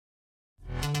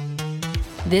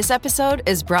This episode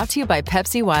is brought to you by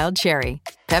Pepsi Wild Cherry.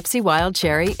 Pepsi Wild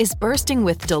Cherry is bursting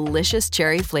with delicious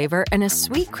cherry flavor and a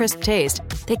sweet, crisp taste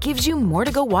that gives you more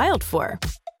to go wild for.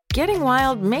 Getting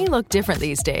wild may look different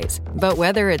these days, but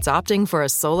whether it's opting for a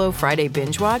solo Friday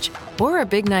binge watch or a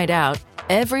big night out,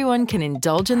 everyone can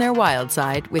indulge in their wild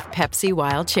side with Pepsi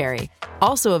Wild Cherry.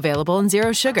 Also available in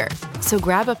Zero Sugar. So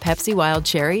grab a Pepsi Wild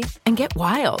Cherry and get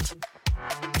wild.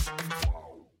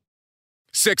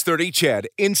 6:30 CHED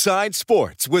Inside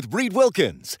Sports with Reed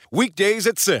Wilkins. Weekdays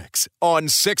at 6 on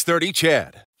 6:30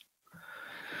 CHED.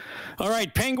 All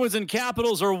right, Penguins and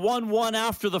Capitals are 1-1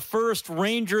 after the first.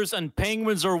 Rangers and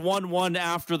Penguins are 1-1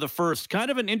 after the first.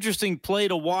 Kind of an interesting play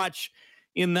to watch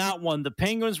in that one. The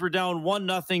Penguins were down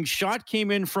 1-0. Shot came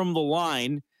in from the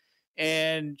line,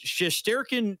 and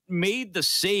Shesterkin made the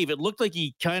save. It looked like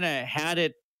he kind of had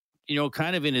it,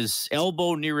 kind of in his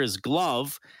elbow near his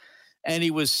glove, and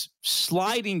he was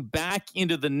sliding back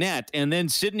into the net. And then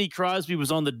Sidney Crosby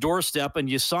was on the doorstep, and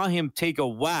you saw him take a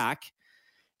whack.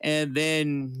 And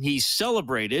then he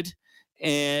celebrated,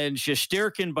 and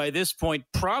Shesterkin by this point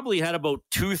probably had about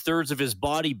 2/3 of his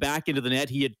body back into the net.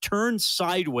 He had turned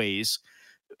sideways,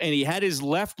 and he had his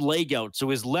left leg out. So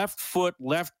his left foot,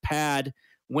 left pad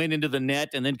went into the net,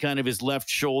 and then kind of his left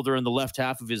shoulder and the left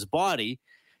half of his body.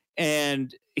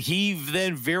 And he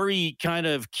then very kind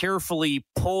of carefully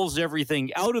pulls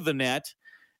everything out of the net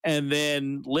and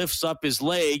then lifts up his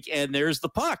leg, and there's the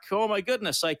puck. Oh, my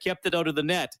goodness, I kept it out of the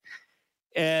net.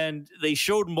 And they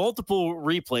showed multiple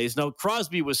replays. Now,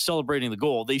 Crosby was celebrating the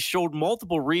goal. They showed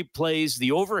multiple replays,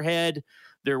 the overhead.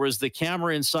 There was the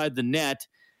camera inside the net,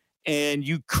 and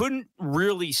you couldn't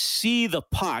really see the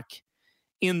puck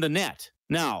in the net.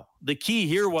 Now, the key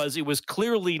here was it was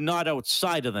clearly not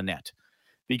outside of the net,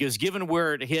 because given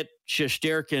where it hit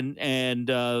Shesterkin and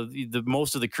the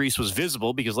most of the crease was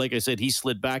visible, because like I said, he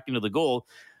slid back into the goal,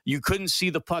 you couldn't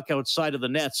see the puck outside of the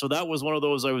net. So that was one of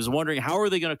those I was wondering, how are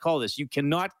they going to call this? You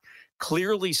cannot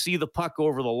clearly see the puck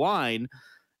over the line,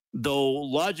 though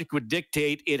logic would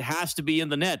dictate it has to be in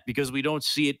the net because we don't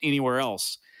see it anywhere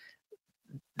else.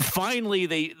 Finally,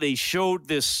 they showed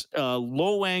this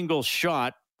low-angle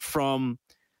shot from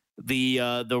the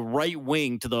right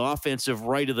wing to the offensive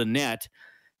right of the net,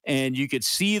 and you could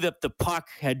see that the puck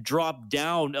had dropped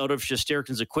down out of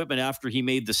Shesterkin's equipment after he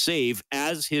made the save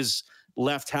as his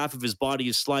left half of his body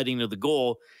is sliding to the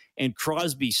goal, and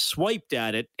Crosby swiped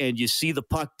at it, and you see the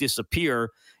puck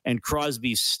disappear and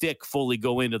Crosby's stick fully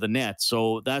go into the net.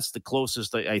 So that's the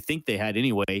closest I think they had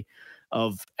anyway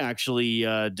of actually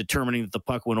determining that the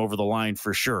puck went over the line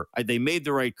for sure. They made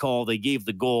the right call. They gave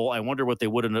the goal. I wonder what they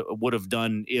would have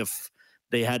done if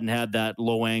they hadn't had that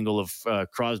low angle of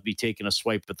Crosby taking a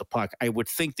swipe at the puck. I would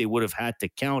think they would have had to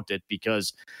count it,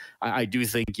 because I do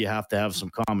think you have to have some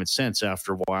common sense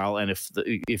after a while. And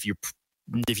if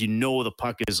you know the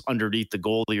puck is underneath the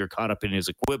goalie or caught up in his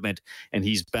equipment and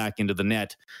he's back into the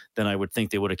net, then I would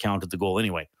think they would have counted the goal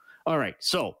anyway. All right,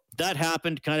 so that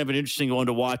happened. Kind of an interesting one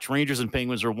to watch. Rangers and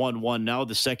Penguins are 1-1 now.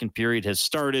 The second period has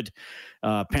started.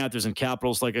 Panthers and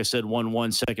Capitals, like I said,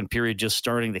 1-1. Second period just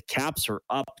starting. The Caps are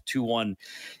up 2-1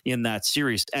 in that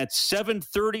series. At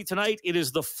 7:30 tonight, it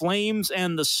is the Flames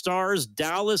and the Stars.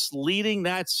 Dallas leading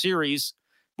that series.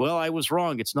 Well, I was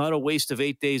wrong. It's not a waste of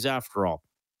 8 days after all.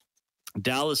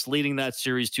 Dallas leading that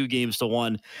series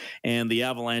 2-1, and the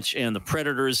Avalanche and the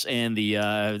Predators. And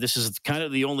this is kind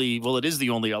of the only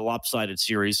lopsided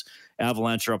series.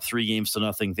 Avalanche are up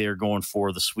 3-0. They're going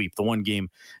for the sweep. The one game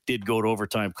did go to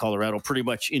overtime. Colorado pretty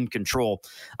much in control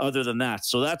other than that.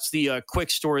 So that's the quick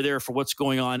story there for what's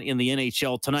going on in the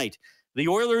NHL tonight. The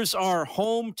Oilers are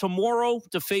home tomorrow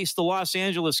to face the Los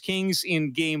Angeles Kings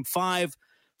in Game 5.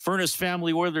 Furnace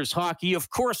Family Oilers hockey. Of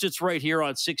course, it's right here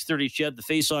on 6:30 CHED. The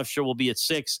face-off show will be at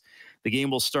 6. The game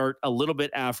will start a little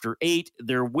bit after 8.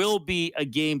 There will be a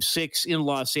Game 6 in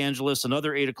Los Angeles,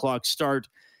 another 8 o'clock start.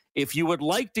 If you would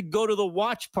like to go to the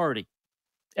watch party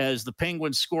as the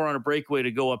Penguins score on a breakaway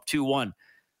to go up 2-1.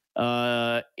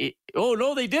 Oh,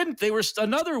 no, they didn't. They were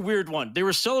another weird one. They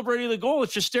were celebrating the goal.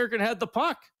 It's just Shesterkin had the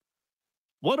puck.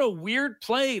 What a weird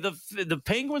play. The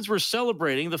Penguins were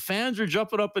celebrating. The fans were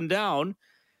jumping up and down.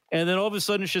 And then all of a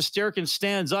sudden, Shesterkin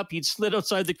stands up. He'd slid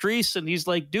outside the crease, and he's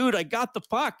like, dude, I got the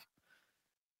puck.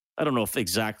 I don't know if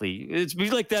exactly. It's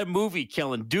like that movie,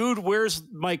 Kellen. Dude, where's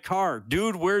my car?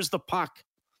 Dude, where's the puck?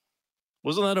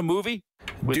 Wasn't that a movie?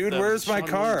 Dude, where's my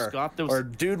car? Or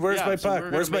dude, where's my puck?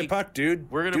 Where's my puck,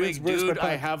 dude? We're going to make dude,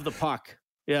 I have the puck.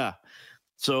 Yeah.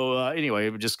 So anyway,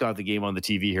 we just got the game on the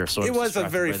TV here. So it was a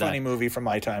very funny movie from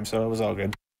my time, so it was all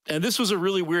good. And this was a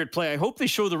really weird play. I hope they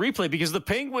show the replay because the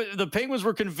Penguins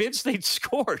were convinced they'd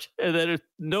scored. And then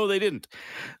no, they didn't.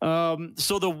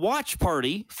 So the watch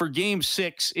party for Game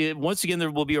 6, once again,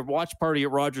 there will be a watch party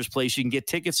at Rogers Place. You can get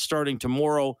tickets starting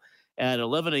tomorrow at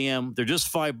 11 a.m. They're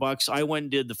just $5. I went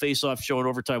and did the face-off show and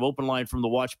overtime open line from the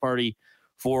watch party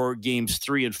for Games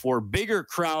 3 and 4. Bigger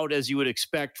crowd, as you would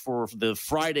expect, for the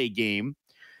Friday game.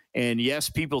 And yes,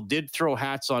 people did throw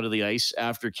hats onto the ice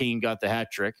after Kane got the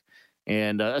hat trick.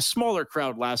 And a smaller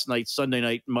crowd last night, Sunday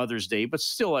night, Mother's Day. But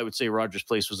still, I would say Rogers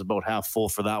Place was about half full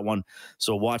for that one.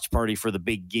 So watch party for the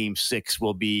big Game 6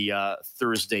 will be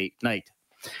Thursday night.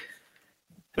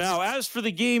 Now, as for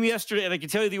the game yesterday, and I can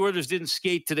tell you the Oilers didn't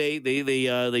skate today.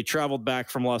 They traveled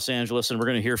back from Los Angeles, and we're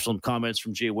going to hear some comments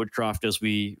from Jay Woodcroft as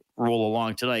we roll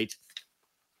along tonight.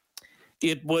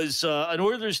 It was an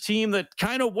Oilers team that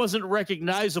kind of wasn't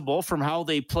recognizable from how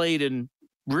they played in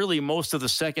really most of the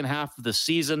second half of the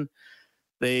season.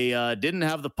 They didn't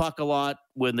have the puck a lot.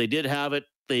 When they did have it,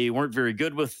 they weren't very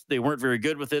good with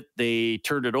it. They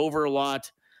turned it over a lot.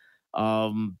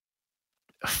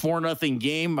 4-0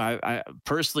 game. I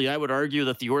personally, I would argue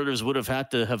that the Oilers would have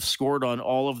had to have scored on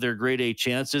all of their grade A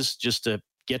chances just to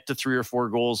get to 3 or 4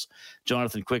 goals.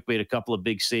 Jonathan Quick made a couple of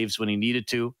big saves when he needed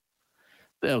to.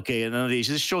 Okay, and then they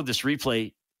just showed this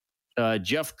replay.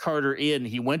 Jeff Carter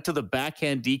he went to the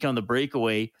backhand deke on the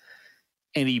breakaway,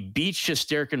 and he beat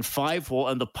Shesterkin 5-hole,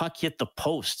 and the puck hit the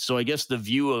post. So I guess the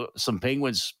view some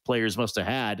Penguins players must have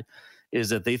had is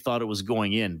that they thought it was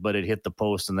going in, but it hit the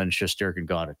post, and then Shesterkin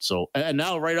got it. So, and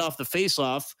now right off the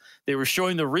face-off, they were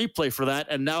showing the replay for that,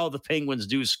 and now the Penguins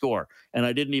do score. And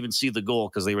I didn't even see the goal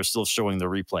because they were still showing the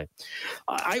replay.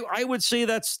 I would say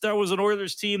that was an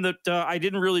Oilers team that I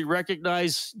didn't really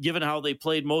recognize, given how they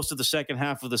played most of the second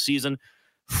half of the season.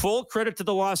 Full credit to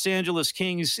the Los Angeles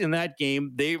Kings in that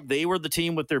game. They were the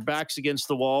team with their backs against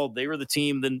the wall. They were the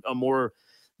team in a more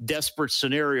desperate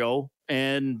scenario,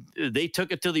 and they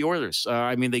took it to the Oilers.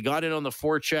 They got in on the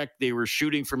forecheck. They were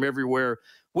shooting from everywhere,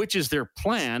 which is their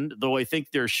plan, though I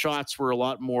think their shots were a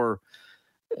lot more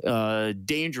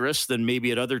dangerous than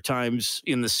maybe at other times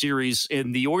in the series.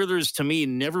 And the Oilers, to me,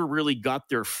 never really got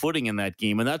their footing in that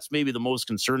game, and that's maybe the most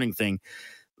concerning thing.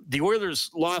 The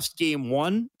Oilers lost game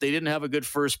 1. They didn't have a good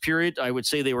first period. I would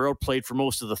say they were outplayed for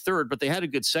most of the third, but they had a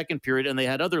good second period, and they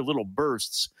had other little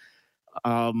bursts.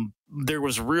 There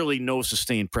was really no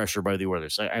sustained pressure by the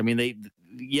Oilers.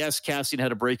 Cassian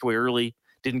had a breakaway early,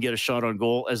 didn't get a shot on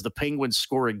goal, as the Penguins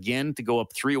score again to go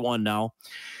up 3-1 now.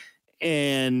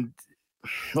 And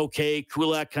okay,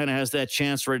 Kulak kind of has that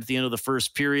chance right at the end of the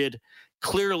first period.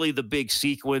 Clearly the big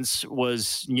sequence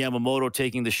was Yamamoto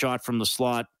taking the shot from the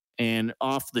slot and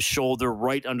off the shoulder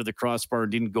right under the crossbar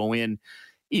and didn't go in.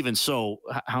 Even so,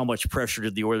 how much pressure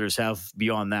did the Oilers have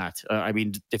beyond that?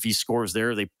 If he scores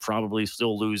there, they probably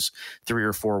still lose 3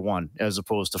 or 4-1 as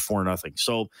opposed to 4-0.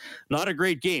 So not a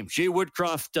great game. Jay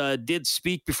Woodcroft did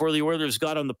speak before the Oilers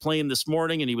got on the plane this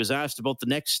morning, and he was asked about the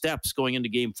next steps going into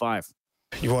Game 5.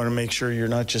 You want to make sure you're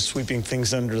not just sweeping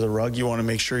things under the rug. You want to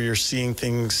make sure you're seeing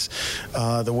things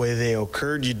the way they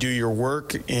occurred. You do your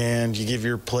work, and you give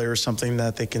your players something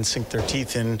that they can sink their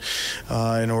teeth in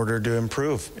order to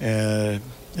improve.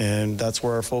 And that's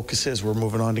where our focus is. We're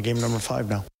moving on to game number 5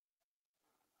 now.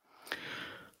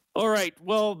 All right.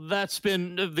 Well, that's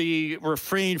been the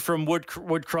refrain from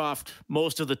Woodcroft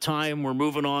most of the time. We're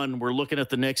moving on. We're looking at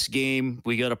the next game.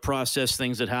 We got to process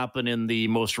things that happened in the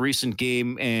most recent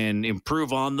game and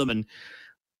improve on them.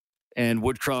 And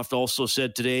Woodcroft also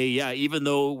said today, even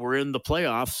though we're in the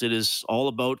playoffs, it is all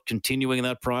about continuing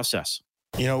that process.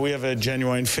 We have a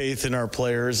genuine faith in our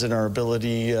players and our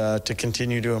ability to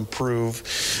continue to improve.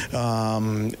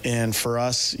 And for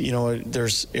us,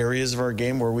 there's areas of our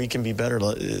game where we can be better.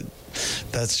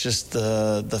 That's just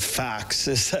the facts,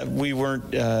 is that we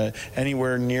weren't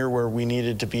anywhere near where we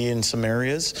needed to be in some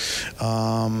areas.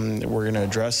 We're going to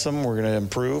address them. We're going to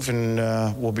improve, and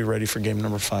we'll be ready for game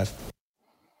number 5.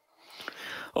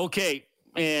 Okay.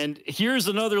 And here's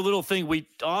another little thing. We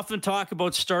often talk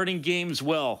about starting games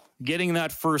well, getting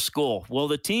that first goal. Well,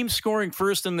 the team scoring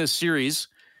first in this series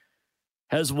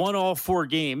has won all 4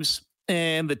 games,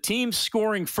 and the team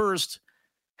scoring first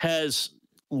has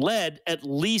led at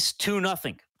least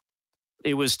 2-0.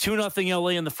 It was 2-0 LA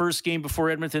in the first game before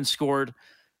Edmonton scored.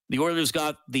 The Oilers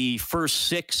got the first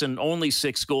 6 and only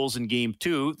 6 goals in game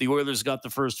 2. The Oilers got the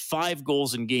first 5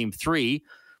 goals in game 3.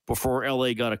 Before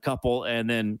LA got a couple, and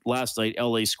then last night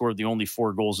LA scored the only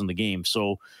 4 goals in the game.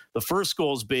 So the first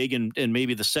goal is big, and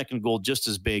maybe the second goal just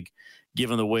as big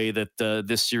given the way that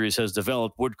this series has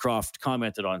developed. Woodcroft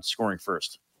commented on scoring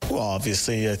first. Well,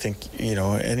 obviously, I think,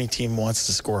 any team wants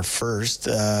to score first,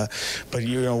 but,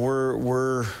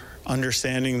 we're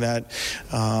understanding that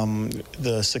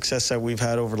the success that we've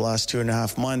had over the last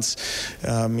 2.5 months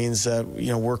means that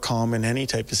we're calm in any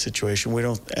type of situation. We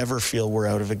don't ever feel we're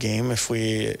out of a game if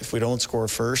we don't score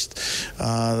first.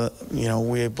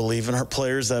 We believe in our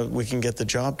players that we can get the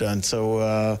job done. So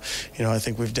I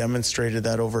think we've demonstrated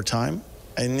that over time.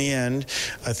 In the end,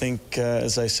 I think,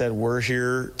 as I said, we're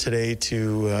here today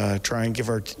to try and give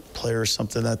our players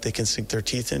something that they can sink their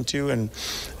teeth into and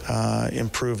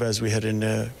improve as we head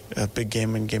into a big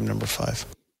game in game number 5.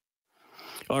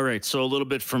 All right, so a little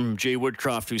bit from Jay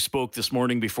Woodcroft, who spoke this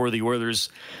morning before the Oilers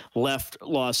left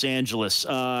Los Angeles.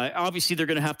 Obviously, they're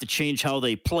going to have to change how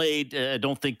they played. I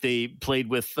don't think they played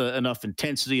with enough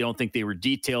intensity. I don't think they were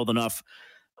detailed enough.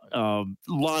 A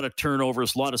lot of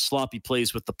turnovers, a lot of sloppy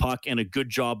plays with the puck, and a good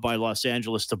job by Los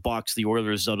Angeles to box the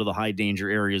Oilers out of the high danger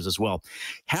areas as well.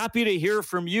 Happy to hear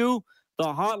from you. The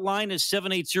hotline is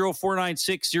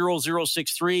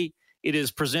 780-496-0063. It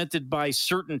is presented by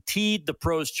CertainTeed, the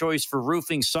pro's choice for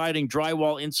roofing, siding,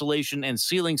 drywall, insulation, and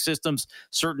ceiling systems.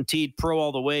 CertainTeed, pro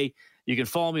all the way. You can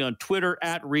follow me on Twitter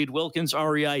at Reid Wilkins,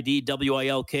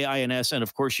 ReidWilkins. And,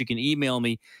 of course, you can email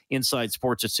me,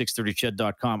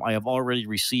 insidesports@630ched.com. I have already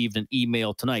received an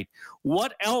email tonight.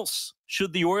 What else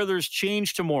should the Oilers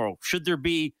change tomorrow? Should there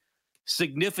be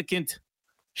significant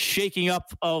shaking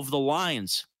up of the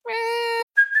lines?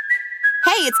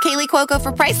 Hey, it's Kaylee Cuoco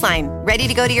for Priceline. Ready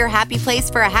to go to your happy place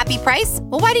for a happy price?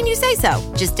 Well, why didn't you say so?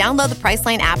 Just download the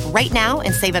Priceline app right now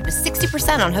and save up to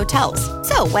 60% on hotels.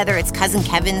 So whether it's Cousin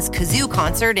Kevin's Kazoo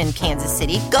Concert in Kansas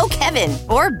City, go Kevin,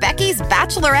 or Becky's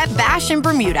Bachelorette Bash in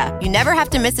Bermuda, you never have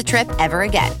to miss a trip ever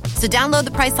again. So download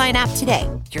the Priceline app today.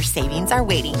 Your savings are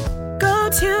waiting. Go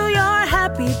to your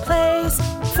happy place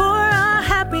for a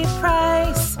happy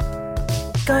price.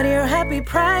 Go to your happy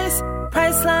price,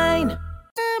 Priceline.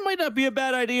 Might not be a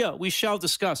bad idea. We shall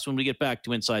discuss when we get back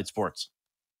to Inside Sports.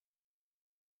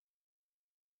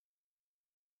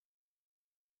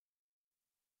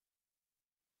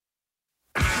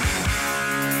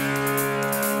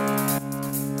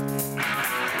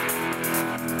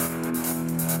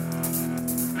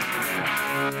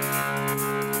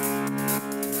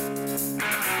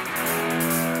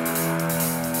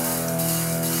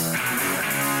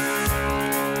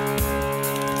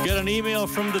 An email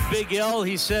from the Big L.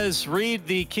 He says, Reid,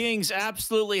 the Kings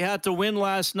absolutely had to win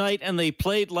last night, and they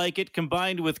played like it,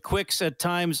 combined with Quick's at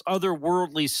times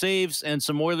otherworldly saves and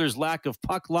some Oilers' lack of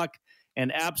puck luck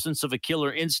and absence of a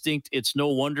killer instinct. It's no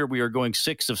wonder we are going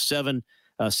 6 or 7.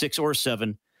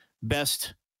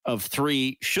 Best of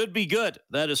 3 should be good.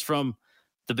 That is from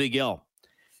the Big L.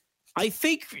 I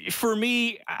think for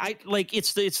me,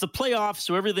 it's the playoffs,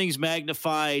 so everything's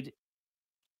magnified.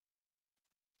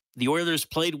 The Oilers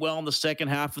played well in the second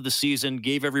half of the season,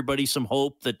 gave everybody some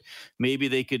hope that maybe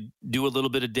they could do a little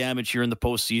bit of damage here in the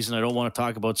postseason. I don't want to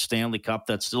talk about Stanley Cup.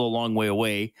 That's still a long way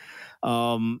away.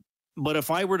 But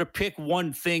if I were to pick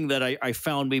one thing that I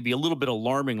found maybe a little bit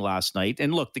alarming last night,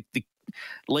 and look,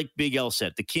 like Big L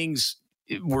said, the Kings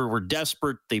were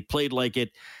desperate. They played like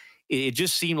it. It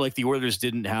just seemed like the Oilers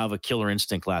didn't have a killer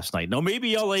instinct last night. Now,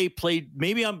 maybe LA played,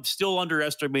 maybe I'm still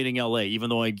underestimating LA, even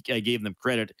though I gave them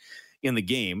credit in the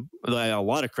game, a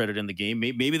lot of credit in the game.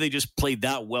 Maybe they just played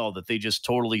that well that they just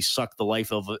totally sucked the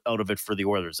life out of it for the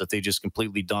Oilers, that they just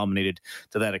completely dominated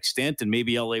to that extent, and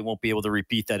maybe LA won't be able to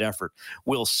repeat that effort.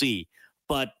 We'll see.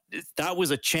 But that was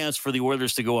a chance for the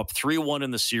Oilers to go up 3-1 in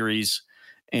the series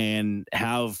and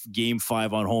have Game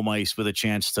 5 on home ice with a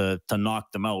chance to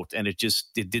knock them out. And it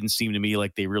didn't seem to me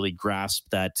like they really grasped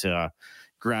the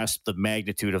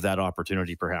magnitude of that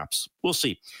opportunity, perhaps. We'll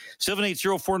see.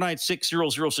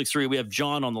 780-496-0063. We have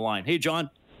John on the line. Hey, John.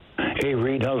 Hey,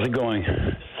 Reid. How's it going?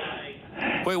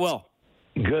 Quite well.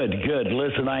 Good.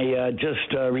 Listen, I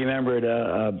just remembered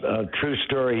a true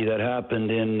story that happened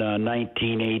in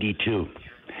 1982.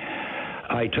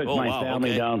 I took my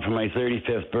family down for my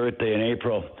 35th birthday in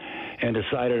April and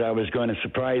decided I was going to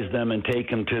surprise them and take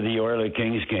them to the Oilers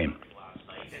Kings game.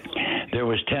 There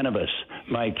was 10 of us.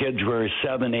 My kids were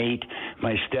 7, 8.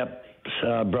 My step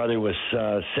brother was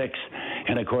 6.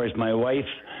 And, of course, my wife,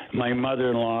 my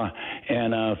mother-in-law,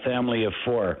 and a family of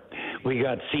 4. We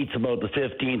got seats about the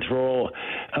 15th row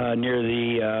near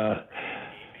the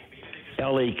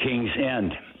LA Kings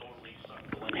end.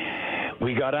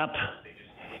 We got up,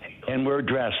 and we're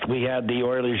dressed. We had the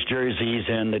Oilers jerseys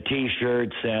and the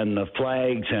T-shirts and the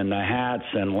flags and the hats,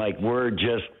 and, we're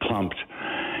just pumped.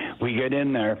 We get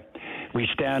in there. We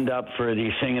stand up for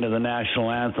the singing of the national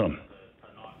anthem.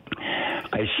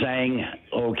 I sang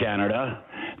 "O Canada."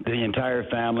 The entire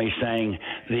family sang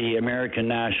the American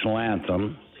national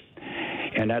anthem.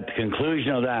 And at the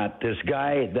conclusion of that, this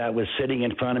guy that was sitting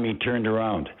in front of me turned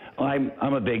around. I'm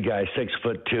a big guy,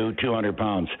 6'2", 200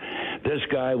 pounds. This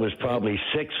guy was probably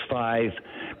 6'5",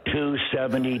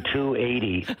 270,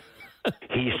 280.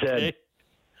 He said,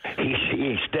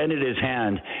 he extended his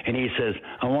hand and he says,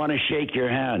 "I want to shake your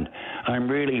hand. I'm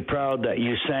really proud that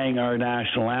you sang our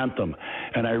national anthem."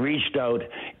 And I reached out,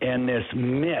 and this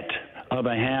mitt of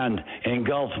a hand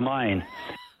engulfed mine.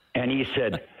 And he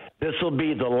said, "This will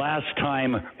be the last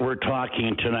time we're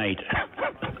talking tonight."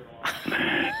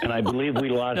 And I believe we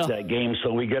lost that game,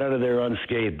 so we got out of there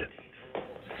unscathed.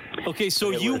 Okay,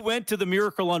 so you went to the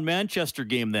Miracle on Manchester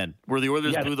game then, where the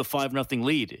Oilers blew the 5-0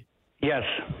 lead. Yes,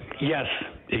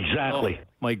 exactly. Oh,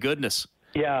 my goodness.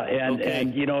 Yeah,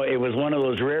 and you know, it was one of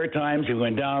those rare times we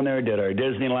went down there, did our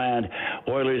Disneyland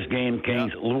Oilers game,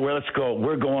 Kings. Yeah. Well, let's go.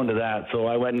 We're going to that. So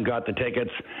I went and got the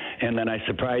tickets, and then I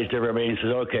surprised everybody and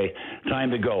said, "Okay,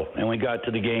 time to go." And we got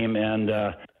to the game, and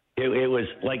it was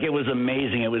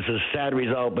amazing. It was a sad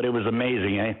result, but it was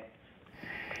amazing, eh?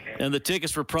 And the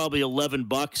tickets were probably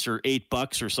 $11 or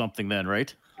 $8 or something then,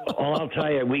 right? Well, I'll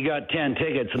tell you, we got 10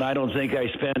 tickets, and I don't think I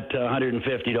spent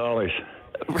 $150.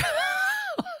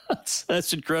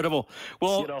 That's incredible.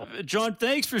 Well, John,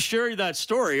 thanks for sharing that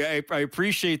story. I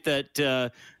appreciate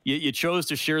that you chose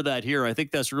to share that here. I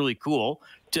think that's really cool.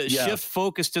 To shift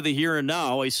focus to the here and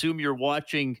now, I assume you're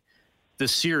watching the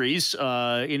series.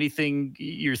 Anything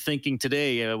you're thinking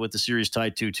today with the series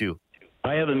tied 2-2?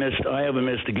 I haven't missed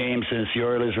a game since the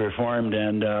Oilers were formed,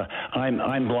 and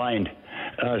I'm blind.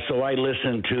 So I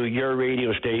listen to your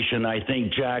radio station. I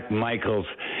think Jack Michaels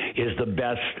is the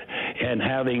best, and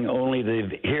having only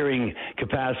the hearing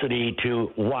capacity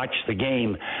to watch the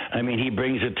game, I mean, he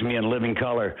brings it to me in living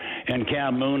color. And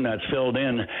Cam Moon, that's filled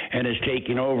in and is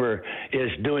taking over,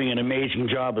 is doing an amazing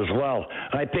job as well.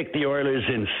 I picked the Oilers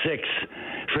in 6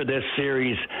 for this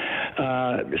series.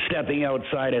 Stepping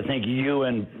outside, I think you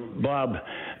and Bob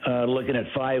looking at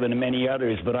 5 and many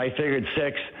others, but I figured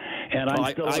 6. And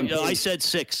I said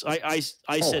 6. I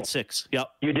said 6. Yep.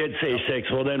 You did say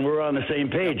 6. Well, then we're on the same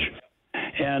page.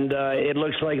 And it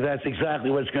looks like that's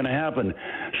exactly what's going to happen.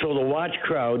 So the watch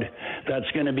crowd that's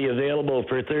going to be available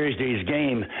for Thursday's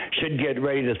game should get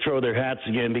ready to throw their hats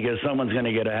again, because someone's going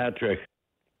to get a hat trick.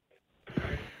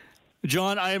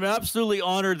 John, I am absolutely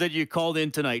honored that you called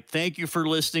in tonight. Thank you for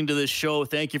listening to this show.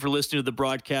 Thank you for listening to the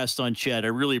broadcast on Ched. I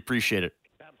really appreciate it.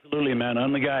 Absolutely, man.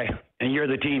 I'm the guy, and you're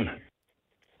the team.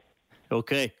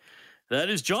 Okay. That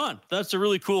is John. That's a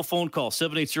really cool phone call,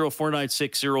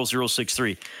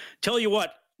 780-496-0063. Tell you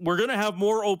what, we're going to have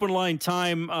more open line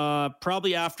time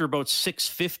probably after about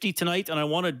 6:50 tonight, and I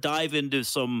want to dive into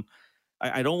some –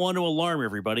 I don't want to alarm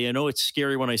everybody. I know it's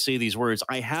scary when I say these words.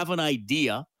 I have an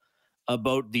idea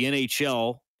about the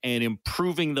NHL and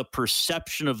improving the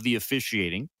perception of the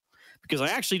officiating, because I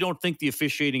actually don't think the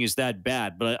officiating is that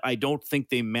bad, but I don't think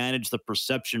they manage the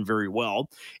perception very well.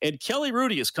 And Kelly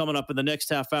Rudy is coming up in the next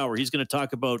half hour. He's going to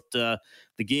talk about the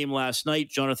game last night,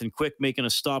 Jonathan Quick making a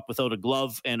stop without a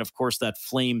glove, and, of course, that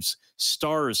Flames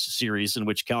Stars series in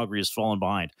which Calgary has fallen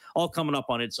behind. All coming up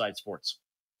on Inside Sports.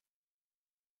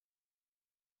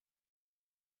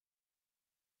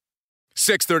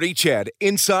 .630 CHED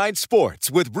Inside Sports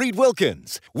with Reed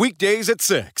Wilkins. Weekdays at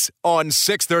 6 on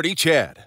 630 CHED.